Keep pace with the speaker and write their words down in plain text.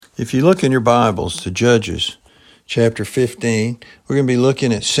If you look in your Bibles to Judges chapter 15, we're going to be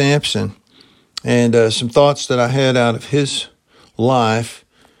looking at Samson and some thoughts that I had out of his life.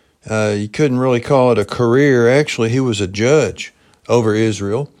 You couldn't really call it a career. Actually, he was a judge over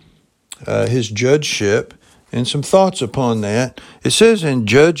Israel, his judgeship, and some thoughts upon that. It says in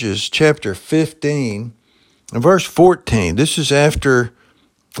Judges chapter 15 and verse 14, this is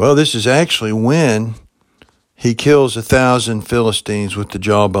actually when he kills 1,000 Philistines with the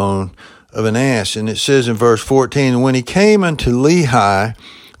jawbone of an ass. And it says in verse 14, when he came unto Lehi,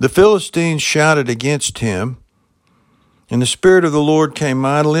 the Philistines shouted against him, and the Spirit of the Lord came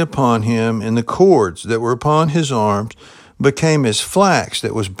mightily upon him, and the cords that were upon his arms became as flax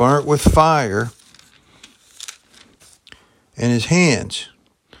that was burnt with fire, and his hands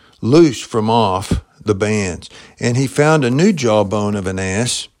loosed from off the bands. And he found a new jawbone of an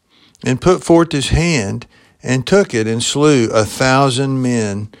ass, and put forth his hand, and took it, and slew 1,000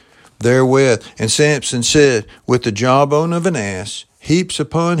 men therewith. And Samson said, with the jawbone of an ass, heaps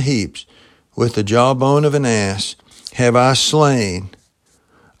upon heaps, with the jawbone of an ass, have I slain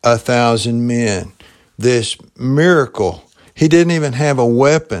 1,000 men. This miracle, he didn't even have a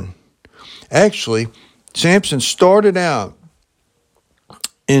weapon. Actually, Samson started out,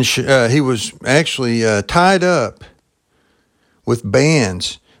 he was actually tied up with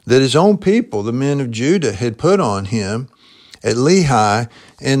bands that his own people, the men of Judah, had put on him at Lehi,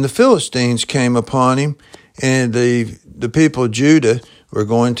 and the Philistines came upon him, and the people of Judah were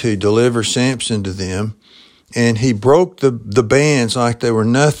going to deliver Samson to them, and he broke the bands like they were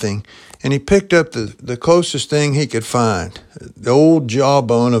nothing, and he picked up the closest thing he could find, the old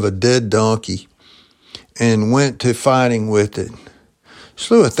jawbone of a dead donkey, and went to fighting with it.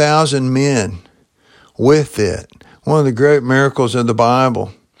 Slew 1,000 men with it. One of the great miracles of the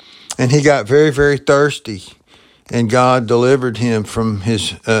Bible. And he got very, very thirsty, and God delivered him from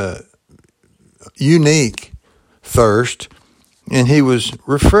his unique thirst, and he was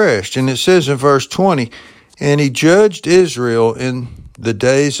refreshed. And it says in verse 20, and he judged Israel in the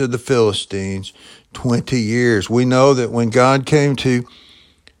days of the Philistines 20 years. We know that when God came to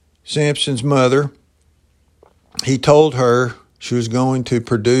Samson's mother, he told her she was going to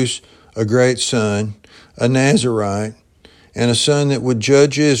produce a great son, a Nazarite, and a son that would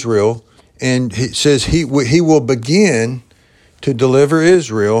judge Israel. And he says he will begin to deliver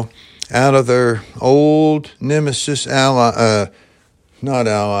Israel out of their old nemesis their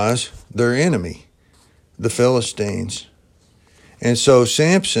enemy, the Philistines. And so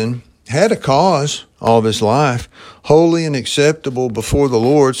Samson had a cause all of his life, holy and acceptable before the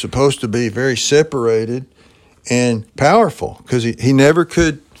Lord, supposed to be very separated and powerful, because he never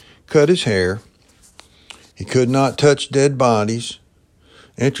could cut his hair. He could not touch dead bodies.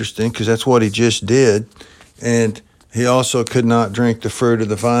 Interesting, because that's what he just did. And he also could not drink the fruit of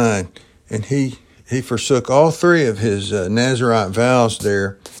the vine. And he forsook all three of his Nazarite vows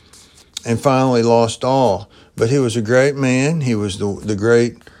there, and finally lost all. But he was a great man. He was the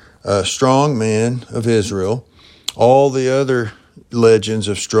great strong man of Israel. All the other legends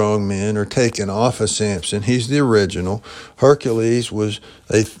of strong men are taken off of Samson. He's the original. Hercules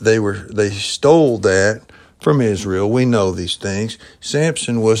they stole that from Israel. We know these things.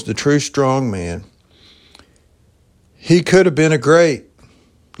 Samson was the true strong man. He could have been a great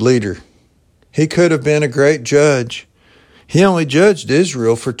leader. He could have been a great judge. He only judged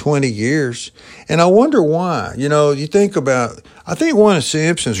Israel for 20 years. And I wonder why. You think about, I think one of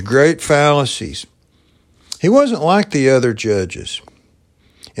Samson's great fallacies, he wasn't like the other judges.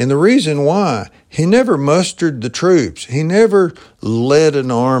 And the reason why, he never mustered the troops. He never led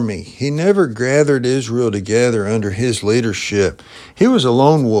an army. He never gathered Israel together under his leadership. He was a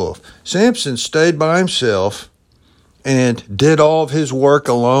lone wolf. Samson stayed by himself and did all of his work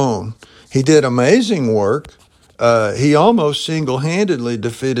alone. He did amazing work. He almost single-handedly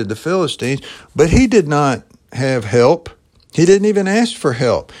defeated the Philistines, but he did not have help. He didn't even ask for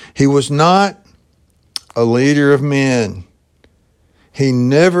help. He was not a leader of men. He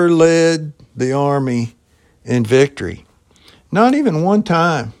never led the army in victory. Not even one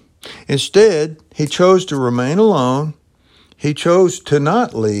time. Instead, he chose to remain alone. He chose to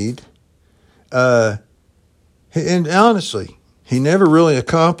not lead. And honestly, he never really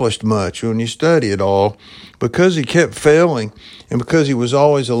accomplished much when you study it all, because he kept failing and because he was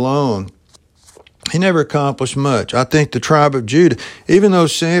always alone. He never accomplished much. I think the tribe of Judah, even though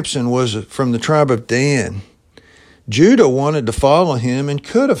Samson was from the tribe of Dan, Judah wanted to follow him and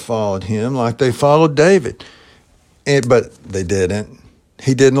could have followed him like they followed David. But they didn't.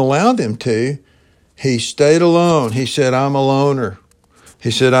 He didn't allow them to. He stayed alone. He said, I'm a loner.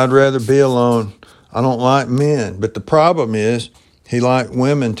 He said, I'd rather be alone. I don't like men. But the problem is, He liked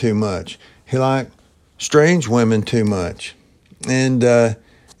women too much. He liked strange women too much. And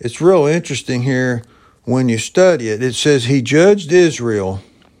it's real interesting here when you study it. It says he judged Israel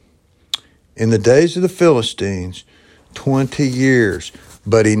in the days of the Philistines 20 years,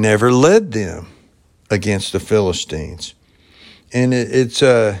 but he never led them against the Philistines. And it's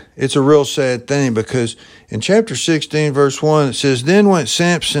a real sad thing, because in chapter 16, verse 1, it says, Then went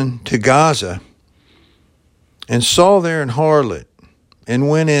Samson to Gaza, and saw there an harlot, and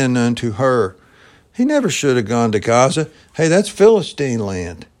went in unto her. He never should have gone to Gaza. Hey, that's Philistine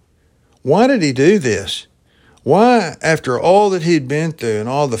land. Why did he do this? Why, after all that he'd been through and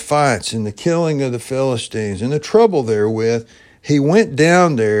all the fights and the killing of the Philistines and the trouble therewith, he went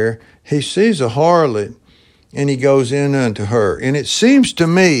down there, he sees a harlot, and he goes in unto her. And it seems to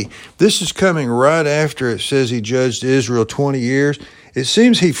me, this is coming right after it says he judged Israel 20 years. It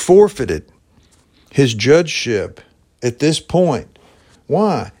seems he forfeited his judgeship at this point.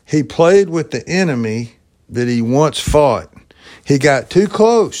 Why? He played with the enemy that he once fought. He got too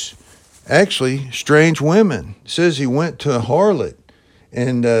close. Actually, strange women. It says he went to a harlot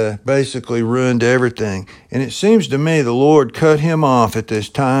and basically ruined everything. And it seems to me the Lord cut him off at this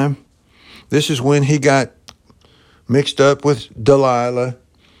time. This is when he got mixed up with Delilah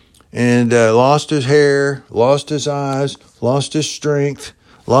and lost his hair, lost his eyes, lost his strength,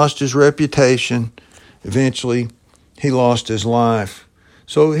 lost his reputation. Eventually, he lost his life.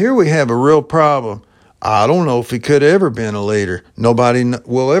 So here we have a real problem. I don't know if he could have ever been a leader. Nobody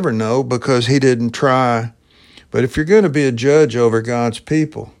will ever know, because he didn't try. But if you're going to be a judge over God's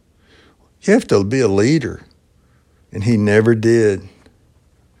people, you have to be a leader. And he never did.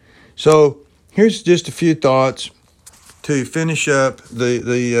 So here's just a few thoughts to finish up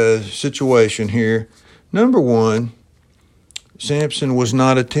the situation here. Number one, Samson was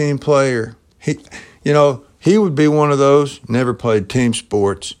not a team player. He would be one of those, never played team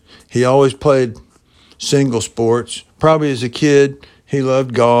sports. He always played single sports. Probably as a kid, he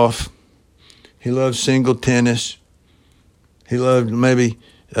loved golf. He loved single tennis. He loved maybe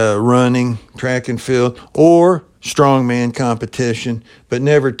running, track and field, or strongman competition, but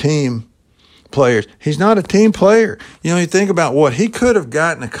never team players. He's not a team player. You think about what he could have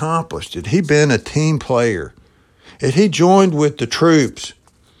gotten accomplished had he been a team player. If he joined with the troops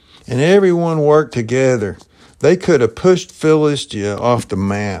and everyone worked together, they could have pushed Philistia off the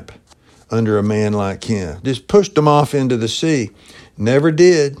map under a man like him. Just pushed them off into the sea. Never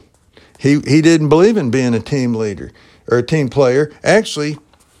did. He didn't believe in being a team leader or a team player. Actually,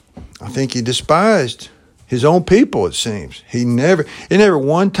 I think he despised his own people, it seems. It never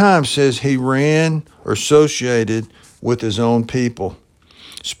one time says he ran or associated with his own people.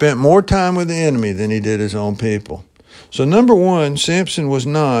 Spent more time with the enemy than he did his own people. So number one, Samson was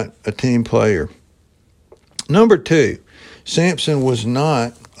not a team player. Number two, Samson was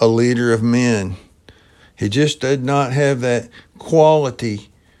not a leader of men. He just did not have that quality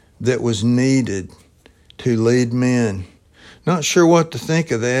that was needed to lead men. Not sure what to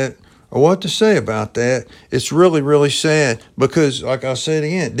think of that or what to say about that. It's really, really sad, because, like I said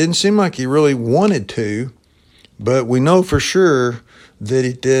again, it didn't seem like he really wanted to, but we know for sure that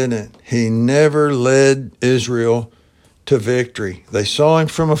he didn't. He never led Israel to victory. They saw him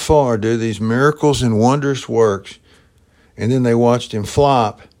from afar do these miracles and wondrous works, and then they watched him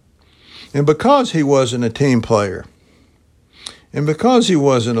flop. And because he wasn't a team player, and because he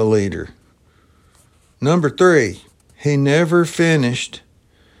wasn't a leader, number three, he never finished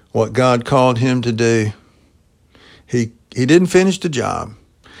what God called him to do. He didn't finish the job.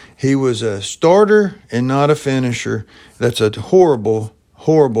 He was a starter and not a finisher. That's a horrible,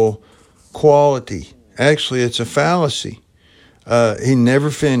 horrible quality. Actually, it's a fallacy. He never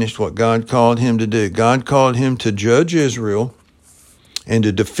finished what God called him to do. God called him to judge Israel and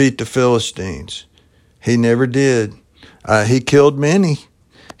to defeat the Philistines. He never did. He killed many.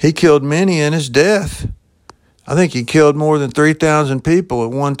 He killed many in his death. I think he killed more than 3,000 people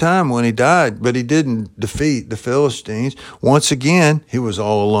at one time when he died, but he didn't defeat the Philistines. Once again, he was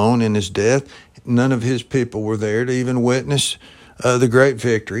all alone in his death. None of his people were there to even witness the great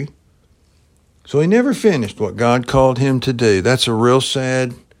victory. So he never finished what God called him to do. That's a real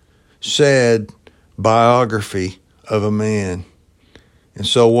sad, sad biography of a man. And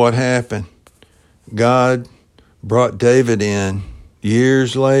so what happened? God brought David in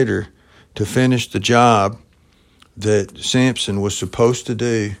years later to finish the job that Samson was supposed to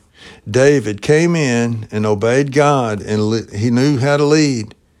do. David came in and obeyed God, and he knew how to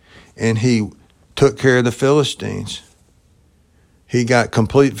lead, and he took care of the Philistines. He got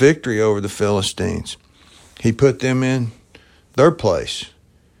complete victory over the Philistines. He put them in their place,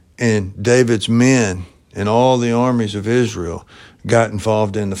 and David's men and all the armies of Israel got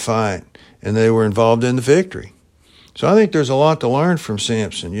involved in the fight, and they were involved in the victory. So I think there's a lot to learn from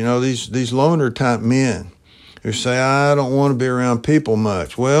Samson. You know, these loner type men who say, I don't want to be around people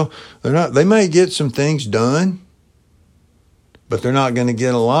much. Well, they may get some things done, but they're not going to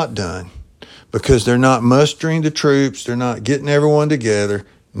get a lot done because they're not mustering the troops. They're not getting everyone together,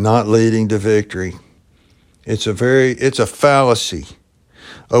 not leading to victory. It's a fallacy.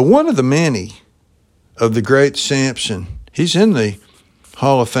 One of the many of the great Samson, he's in the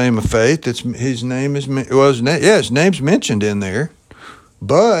Hall of Fame of Faith. His name's mentioned in there,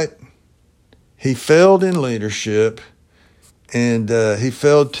 but he failed in leadership, and he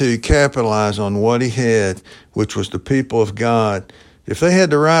failed to capitalize on what he had, which was the people of God. If they had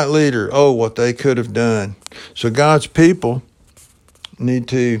the right leader, what they could have done. So God's people need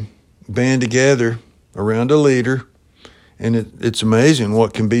to band together around a leader, and it's amazing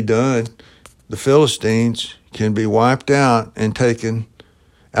what can be done. The Philistines can be wiped out and taken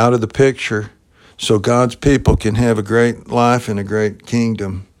out of the picture so God's people can have a great life and a great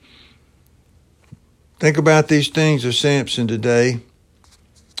kingdom. Think about these things of Samson today.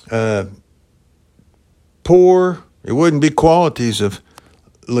 Poor, it wouldn't be qualities of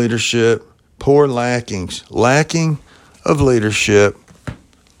leadership, poor lacking of leadership.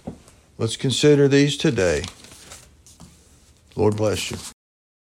 Let's consider these today. Lord bless you.